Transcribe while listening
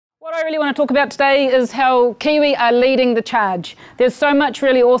I really want to talk about today is how Kiwi are leading the charge. There's so much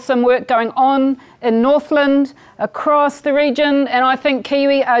really awesome work going on in Northland, across the region, and I think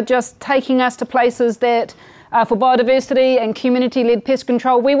Kiwi are just taking us to places that for biodiversity and community-led pest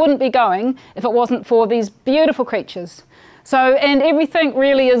control we wouldn't be going if it wasn't for these beautiful creatures. So, and everything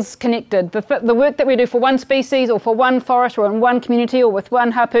really is connected. The work that we do for one species or for one forest or in one community or with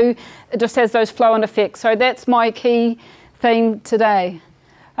one hapu, it just has those flow-on effects. So that's my key theme today.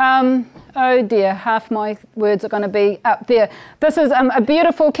 Oh dear, half my words are going to be up there. This is a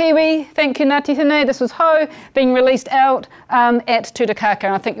beautiful kiwi, thank you Ngāti Hine. This was Ho, being released out at Tutakaka.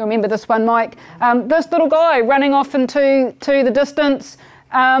 I think you remember this one, Mike. This little guy running off into the distance,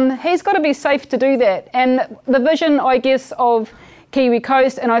 he's got to be safe to do that. And the vision, I guess, of Kiwi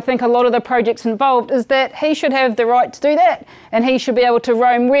Coast, and I think a lot of the projects involved, is that he should have the right to do that, and he should be able to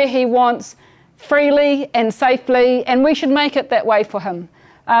roam where he wants freely and safely, and we should make it that way for him.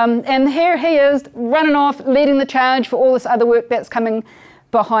 And here he is running off, leading the charge for all this other work that's coming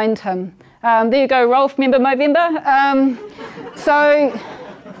behind him. There you go, Rolf, remember Movember? So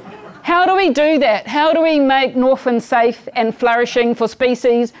how do we do that? How do we make Northland safe and flourishing for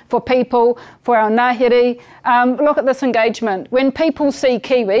species, for people, for our ngāhere? Look at this engagement. When people see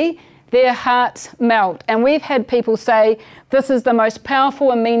Kiwi, their hearts melt. And we've had people say this is the most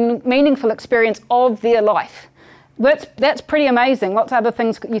powerful and meaningful experience of their life. That's pretty amazing. Lots of other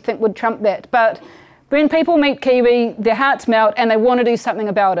things you think would trump that. But when people meet Kiwi, their hearts melt and they want to do something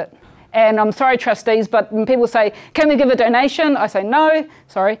about it. And I'm sorry, trustees, but when people say, can we give a donation? I say, no,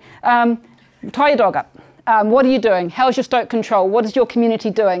 sorry. Tie your dog up. What are you doing? How's your stoat control? What is your community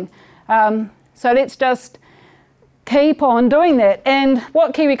doing? So let's just keep on doing that. And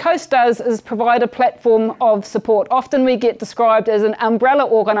what Kiwi Coast does is provide a platform of support. Often we get described as an umbrella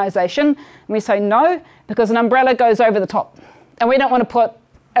organisation, and we say no, because an umbrella goes over the top. And we don't want to put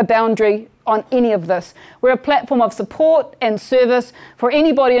a boundary on any of this. We're a platform of support and service for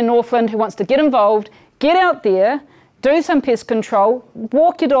anybody in Northland who wants to get involved, get out there, do some pest control,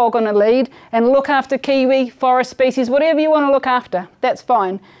 walk your dog on a lead, and look after Kiwi, forest species, whatever you want to look after, that's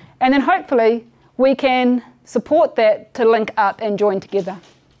fine. And then hopefully we can support that to link up and join together.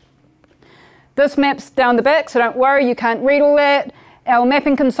 This map's down the back, so don't worry, you can't read all that. Our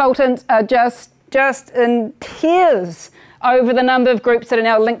mapping consultants are just in tears over the number of groups that are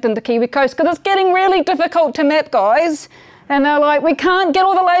now linked into Kiwi Coast, because it's getting really difficult to map, guys. And they're like, we can't get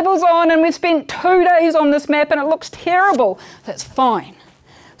all the labels on, and we've spent 2 days on this map and it looks terrible. That's fine.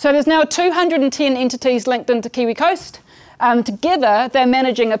 So there's now 210 entities linked into Kiwi Coast. Together, they're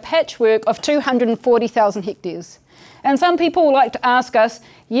managing a patchwork of 240,000 hectares. And some people like to ask us,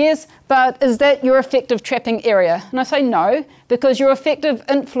 yes, but is that your effective trapping area? And I say no, because your effective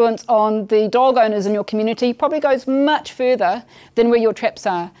influence on the dog owners in your community probably goes much further than where your traps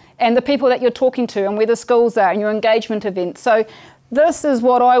are, and the people that you're talking to, and where the schools are, and your engagement events. So this is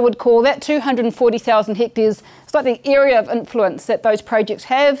what I would call that 240,000 hectares. It's like the area of influence that those projects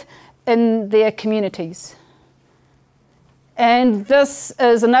have in their communities. And this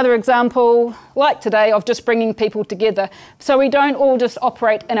is another example, like today, of just bringing people together. So we don't all just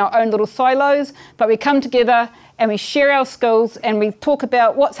operate in our own little silos, but we come together and we share our skills and we talk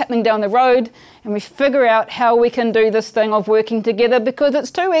about what's happening down the road, and we figure out how we can do this thing of working together, because it's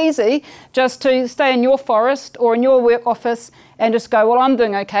too easy just to stay in your forest or in your work office and just go, well, I'm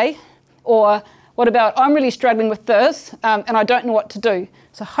doing okay. Or what about, I'm really struggling with this and I don't know what to do.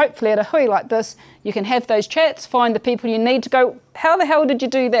 So hopefully at a hui like this, you can have those chats, find the people you need to go, how the hell did you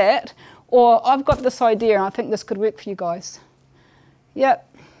do that? Or I've got this idea and I think this could work for you guys.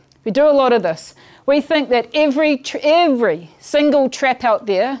 Yep, we do a lot of this. We think that every single trap out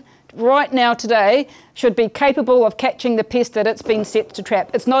there right now today should be capable of catching the pest that it's been set to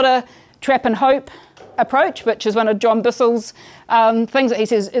trap. It's not a trap and hope approach, which is one of John Bissell's things that he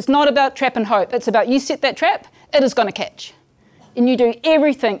says. It's not about trap and hope. It's about you set that trap, it is going to catch. And you do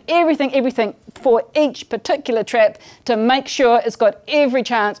everything for each particular trap to make sure it's got every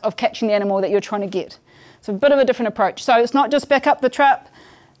chance of catching the animal that you're trying to get. So a bit of a different approach. So it's not just back up the truck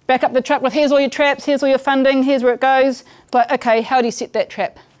with here's all your traps, here's all your funding, here's where it goes. It's like, okay, how do you set that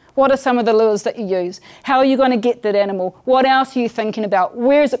trap? What are some of the lures that you use? How are you going to get that animal? What else are you thinking about?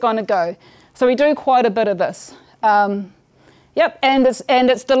 Where is it going to go? So we do quite a bit of this. Yep, and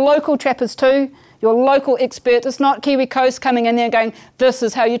it's the local trappers too, your local experts. It's not Kiwi Coast coming in there and going, this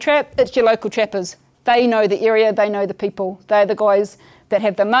is how you trap. It's your local trappers. They know the area, they know the people. They're the guys that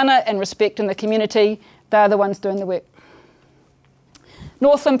have the mana and respect in the community. They're the ones doing the work.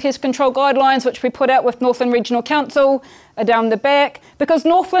 Northland Pest Control Guidelines, which we put out with Northland Regional Council, are down the back. Because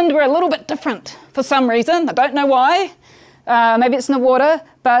Northland, we're a little bit different for some reason. I don't know why. Maybe it's in the water,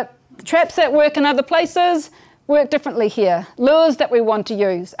 but Traps that work in other places work differently here. Lures that we want to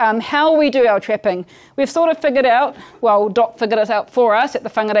use, how we do our trapping. We've sort of figured out, well, Doc figured it out for us at the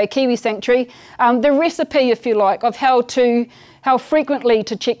Whangarei Kiwi Sanctuary, the recipe, if you like, of how frequently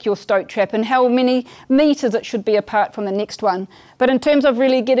to check your stoat trap and how many metres it should be apart from the next one. But in terms of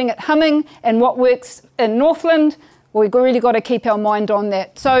really getting it humming and what works in Northland, well, we've really got to keep our mind on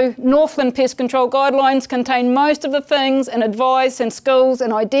that. So Northland Pest Control Guidelines contain most of the things and advice and skills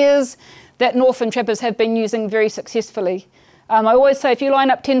and ideas that Northland trappers have been using very successfully. I always say if you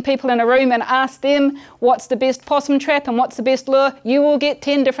line up 10 people in a room and ask them what's the best possum trap and what's the best lure, you will get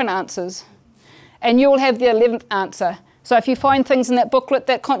 10 different answers. And you will have the 11th answer. So if you find things in that booklet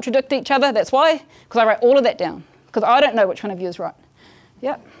that contradict each other, that's why, because I write all of that down, because I don't know which one of you is right.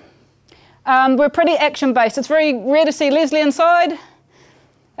 Yep. We're pretty action-based. It's very rare to see Leslie inside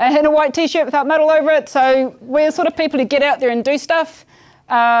in a white t-shirt without mud all over it, so we're sort of people who get out there and do stuff.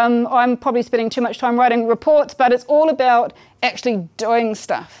 I'm probably spending too much time writing reports, but it's all about actually doing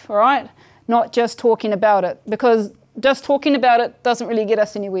stuff, all right? Not just talking about it, because just talking about it doesn't really get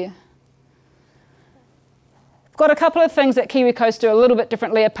us anywhere. I've got a couple of things that Kiwi Coast do a little bit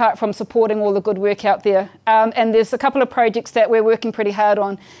differently apart from supporting all the good work out there. And there's a couple of projects that we're working pretty hard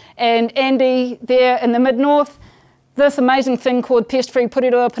on. And Andy there in the mid-north, this amazing thing called Pest Free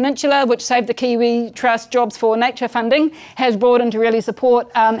Puriroa Peninsula, which saved the Kiwi Trust Jobs for Nature funding, has brought in to really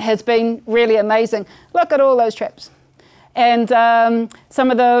support, has been really amazing. Look at all those traps. And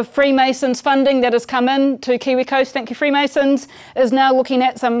some of the Freemasons funding that has come in to Kiwi Coast, thank you Freemasons, is now looking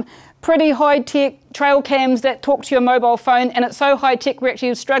at some pretty high-tech trail cams that talk to your mobile phone, and it's so high-tech we're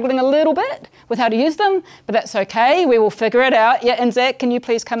actually struggling a little bit with how to use them, but that's okay, we will figure it out. Yeah, and Zach, can you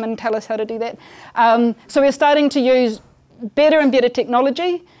please come and tell us how to do that? So we're starting to use better and better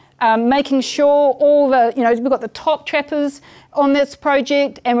technology, making sure all the, we've got the top trappers on this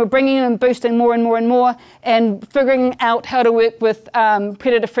project, and we're bringing in and boosting more and more and more, and figuring out how to work with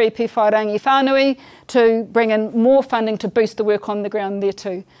predator-free Pewhairangi whānui to bring in more funding to boost the work on the ground there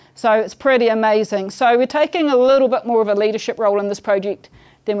too. So it's pretty amazing. So we're taking a little bit more of a leadership role in this project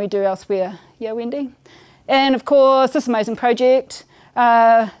than we do elsewhere. Yeah, Wendy? And of course, this amazing project,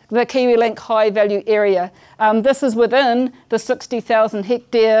 the Kiwi Link High Value Area. This is within the 60,000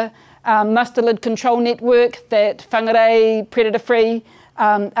 hectare mustelid control network that Whangarei Predator Free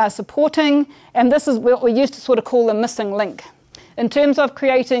are supporting, and this is what we used to sort of call the missing link. In terms of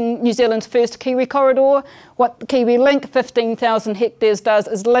creating New Zealand's first Kiwi corridor, what the Kiwi Link 15,000 hectares does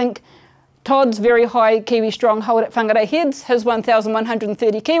is link Todd's very high Kiwi stronghold at Whangarei Heads, his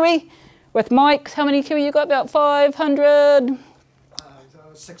 1,130 Kiwi, with Mike's, how many Kiwi you got, about 500?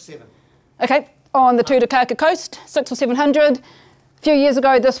 6, 7. Okay, on the Tutukaka coast, 600 or 700. A few years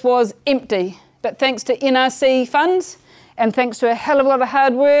ago this was empty, but thanks to NRC funds and thanks to a hell of a lot of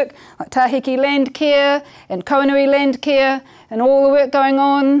hard work, like Tahiki Land Care and Koinui Land Care and all the work going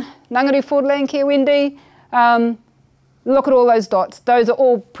on, Ngāre Ford Land Care, Wendy, look at all those dots. Those are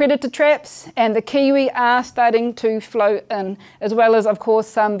all predator traps, and the Kiwi are starting to flow in, as well as, of course,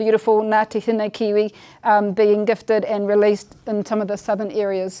 some beautiful Ngāti Hine Kiwi being gifted and released in some of the southern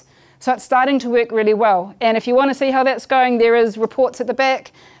areas. So it's starting to work really well. And if you want to see how that's going, there is reports at the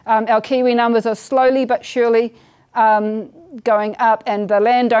back. Our Kiwi numbers are slowly but surely going up, and the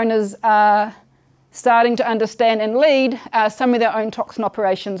landowners are starting to understand and lead some of their own toxin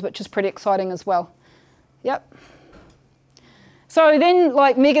operations, which is pretty exciting as well. Yep. So then,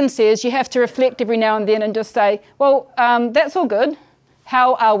 like Megan says, you have to reflect every now and then and just say, well, that's all good.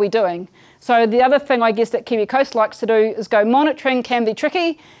 How are we doing? So the other thing I guess that Kiwi Coast likes to do is go, monitoring can be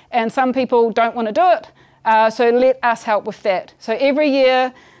tricky, and some people don't want to do it. So let us help with that. So every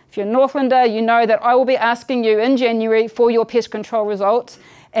year, if you're a Northlander, you know that I will be asking you in January for your pest control results,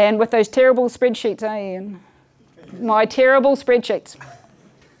 and with those terrible spreadsheets, Ian? My terrible spreadsheets.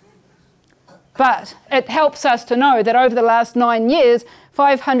 But it helps us to know that over the last 9 years,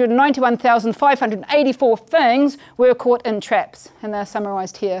 591,584 things were caught in traps, and they're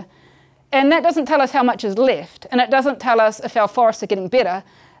summarised here. And that doesn't tell us how much is left, and it doesn't tell us if our forests are getting better.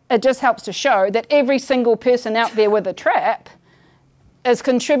 It just helps to show that every single person out there with a trap is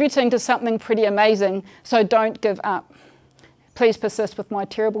contributing to something pretty amazing, so don't give up. Please persist with my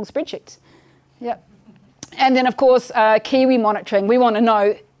terrible spreadsheets. Yep. And then, of course, Kiwi monitoring. We want to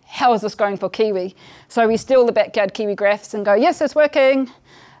know, how is this going for Kiwi? So we steal the backyard Kiwi graphs and go, yes, it's working.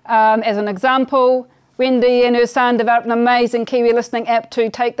 As an example, Wendy and her son developed an amazing Kiwi listening app to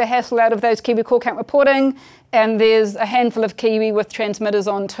take the hassle out of those Kiwi call count reporting, and there's a handful of Kiwi with transmitters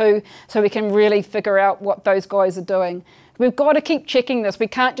on too, so we can really figure out what those guys are doing. We've got to keep checking this. We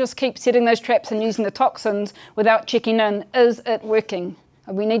can't just keep setting those traps and using the toxins without checking in, is it working?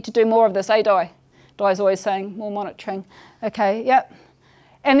 And we need to do more of this, eh, Di? Di's always saying, more monitoring. Okay, yep.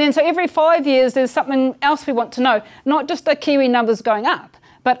 And then so every 5 years there's something else we want to know. Not just are Kiwi numbers going up,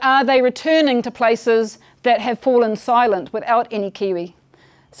 but are they returning to places that have fallen silent without any Kiwi?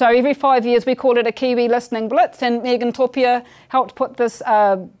 So every 5 years we call it a Kiwi Listening Blitz, and Megan Topia helped put this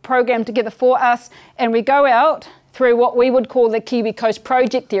program together for us, and we go out through what we would call the Kiwi Coast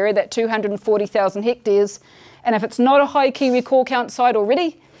project area, that 240,000 hectares, and if it's not a high Kiwi call count site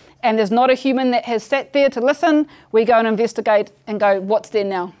already, and there's not a human that has sat there to listen, we go and investigate and go, what's there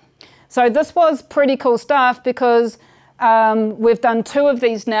now? So this was pretty cool stuff because we've done 2 of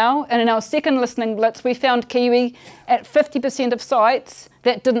these now, and in our second listening blitz we found Kiwi at 50% of sites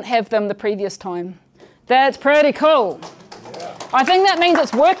that didn't have them the previous time. That's pretty cool. Yeah. I think that means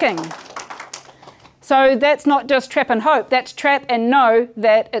it's working. So that's not just trap and hope, that's trap and know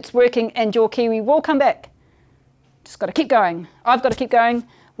that it's working and your Kiwi will come back. Just got to keep going. I've got to keep going.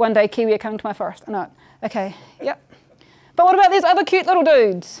 One day Kiwi are coming to my forest. No. Okay, yep. But what about these other cute little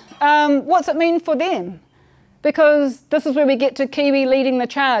dudes? What's it mean for them? Because this is where we get to Kiwi leading the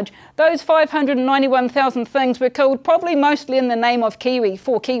charge. Those 591,000 things were killed probably mostly in the name of Kiwi,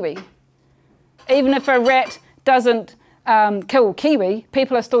 for Kiwi. Even if a rat doesn't kill Kiwi,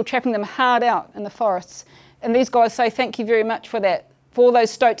 people are still trapping them hard out in the forests. And these guys say thank you very much for that. For all those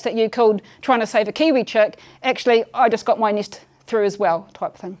stoats that you killed trying to save a Kiwi chick, actually I just got my nest through as well,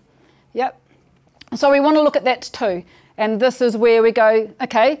 type thing. Yep. So we want to look at that too. And this is where we go,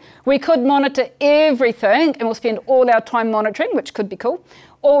 okay, we could monitor everything and we'll spend all our time monitoring, which could be cool.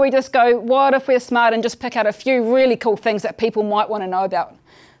 Or we just go, what if we're smart and just pick out a few really cool things that people might want to know about?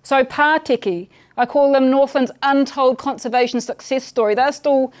 So Pātiki, I call them Northland's untold conservation success story. They're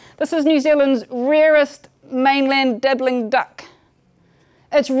still, this is New Zealand's rarest mainland dabbling duck.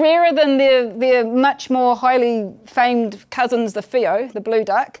 It's rarer than their much more highly famed cousins, the whio, the blue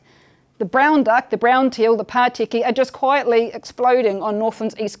duck. The brown duck, the brown teal, the Pātiki are just quietly exploding on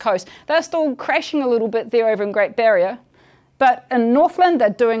Northland's east coast. They're still crashing a little bit there over in Great Barrier, but in Northland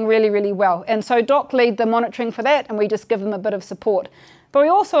they're doing really, really well. And so Doc lead the monitoring for that and we just give them a bit of support. But we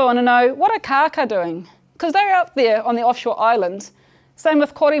also want to know, what are kāka doing? Because they're out there on the offshore islands. Same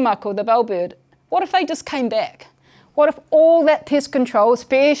with korimako, the bellbird. What if they just came back? What if all that pest control,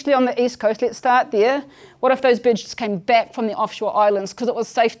 especially on the east coast, let's start there, what if those birds just came back from the offshore islands because it was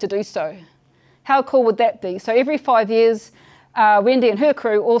safe to do so? How cool would that be? So every 5 years, Wendy and her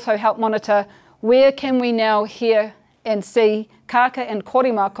crew also help monitor where can we now hear and see kāka and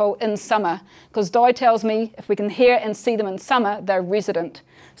korimako in summer, because Di tells me if we can hear and see them in summer, they're resident.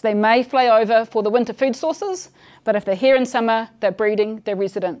 So they may fly over for the winter food sources, but if they're here in summer, they're breeding, they're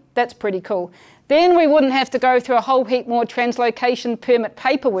resident. That's pretty cool. Then we wouldn't have to go through a whole heap more translocation permit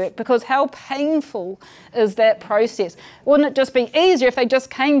paperwork, because how painful is that process? Wouldn't it just be easier if they just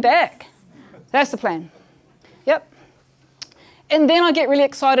came back? That's the plan. Yep. And then I get really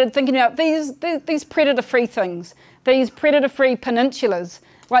excited thinking about these predator-free things, these predator-free peninsulas.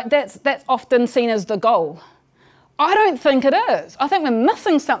 Like that's often seen as the goal. I don't think it is. I think we're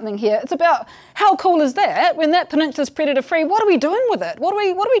missing something here. It's about how cool is that when that peninsula's predator-free? What are we doing with it? What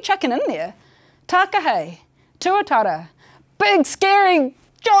are we chucking in there? Takahe, tuatara, big, scary,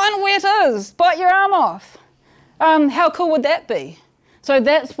 giant wetters, bite your arm off. How cool would that be? So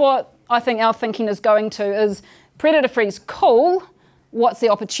that's what I think our thinking is going to, is predator-free is cool, what's the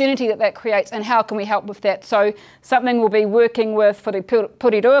opportunity that creates and how can we help with that? So something we'll be working with for the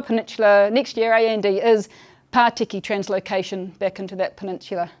Porirua Peninsula next year, A&D, is Pātiki translocation back into that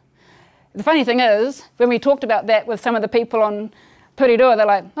peninsula. The funny thing is, when we talked about that with some of the people on Porirua, they're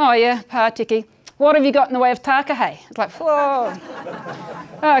like, oh yeah, Pātiki. What have you got in the way of Takahe? It's like, whoa.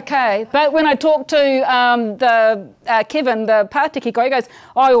 Okay. But when I talked to Kevin, the Pātiki guy, he goes,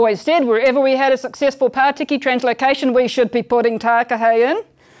 I always said wherever we had a successful Pātiki translocation, we should be putting Takahe in.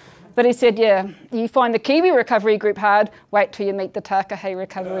 But he said, yeah, you find the Kiwi recovery group hard, wait till you meet the Takahe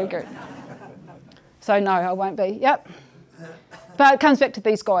recovery group. So no, I won't be. Yep. But it comes back to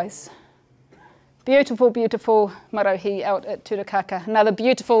these guys. Beautiful, beautiful marohi out at Turakaka. Another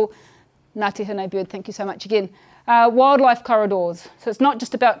beautiful Ngāti Hine bird, thank you so much again. Wildlife corridors. So it's not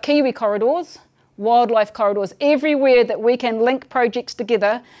just about Kiwi corridors, wildlife corridors. Everywhere that we can link projects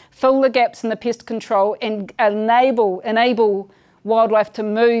together, fill the gaps in the pest control and enable wildlife to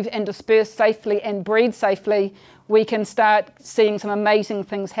move and disperse safely and breed safely, we can start seeing some amazing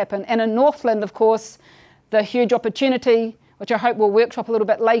things happen. And in Northland, of course, the huge opportunity, which I hope we'll workshop a little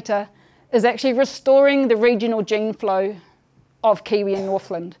bit later, is actually restoring the regional gene flow of Kiwi in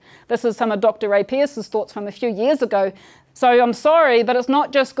Northland. This is some of Dr. Ray Pearce's thoughts from a few years ago. So I'm sorry, but it's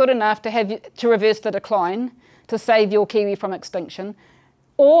not just good enough to reverse the decline, to save your Kiwi from extinction.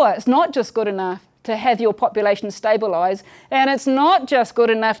 Or it's not just good enough to have your population stabilise, and it's not just good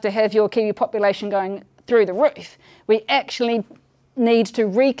enough to have your Kiwi population going through the roof. We actually need to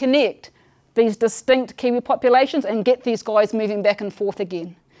reconnect these distinct Kiwi populations and get these guys moving back and forth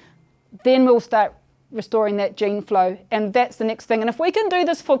again. Then we'll start restoring that gene flow, and that's the next thing. And if we can do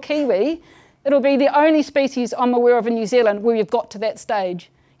this for Kiwi, it'll be the only species I'm aware of in New Zealand where we've got to that stage.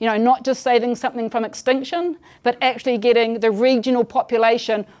 You know, not just saving something from extinction, but actually getting the regional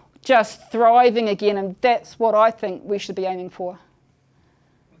population just thriving again, and that's what I think we should be aiming for.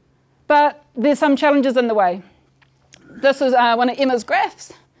 But there's some challenges in the way. This is one of Emma's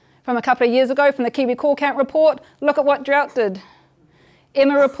graphs from a couple of years ago from the Kiwi Call Count report. Look at what drought did.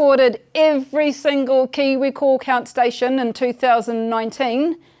 Emma reported every single Kiwi Call Count station in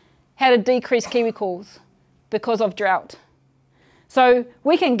 2019 had a decreased Kiwi calls because of drought. So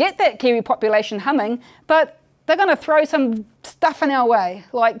we can get that Kiwi population humming, but they're going to throw some stuff in our way,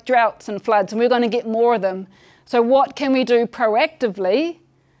 like droughts and floods, and we're going to get more of them. So what can we do proactively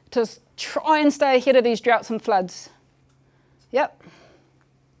to try and stay ahead of these droughts and floods? Yep.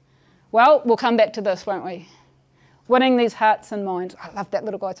 Well, we'll come back to this, won't we? Winning these hearts and minds. I love that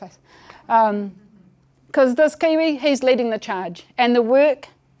little guy's face. Because this Kiwi, he's leading the charge. And the work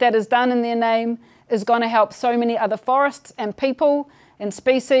that is done in their name is going to help so many other forests and people and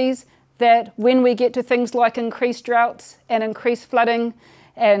species that when we get to things like increased droughts and increased flooding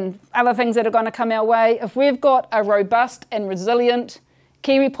and other things that are going to come our way, if we've got a robust and resilient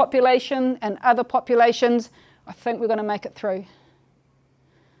Kiwi population and other populations, I think we're going to make it through.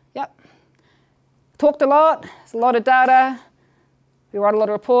 Yep. Talked a lot, there's a lot of data, we write a lot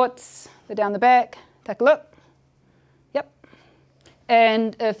of reports, they're down the back, take a look. Yep.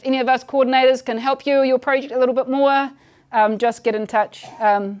 And if any of us coordinators can help you or your project a little bit more, just get in touch.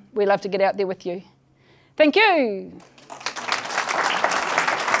 We'd love to get out there with you. Thank you.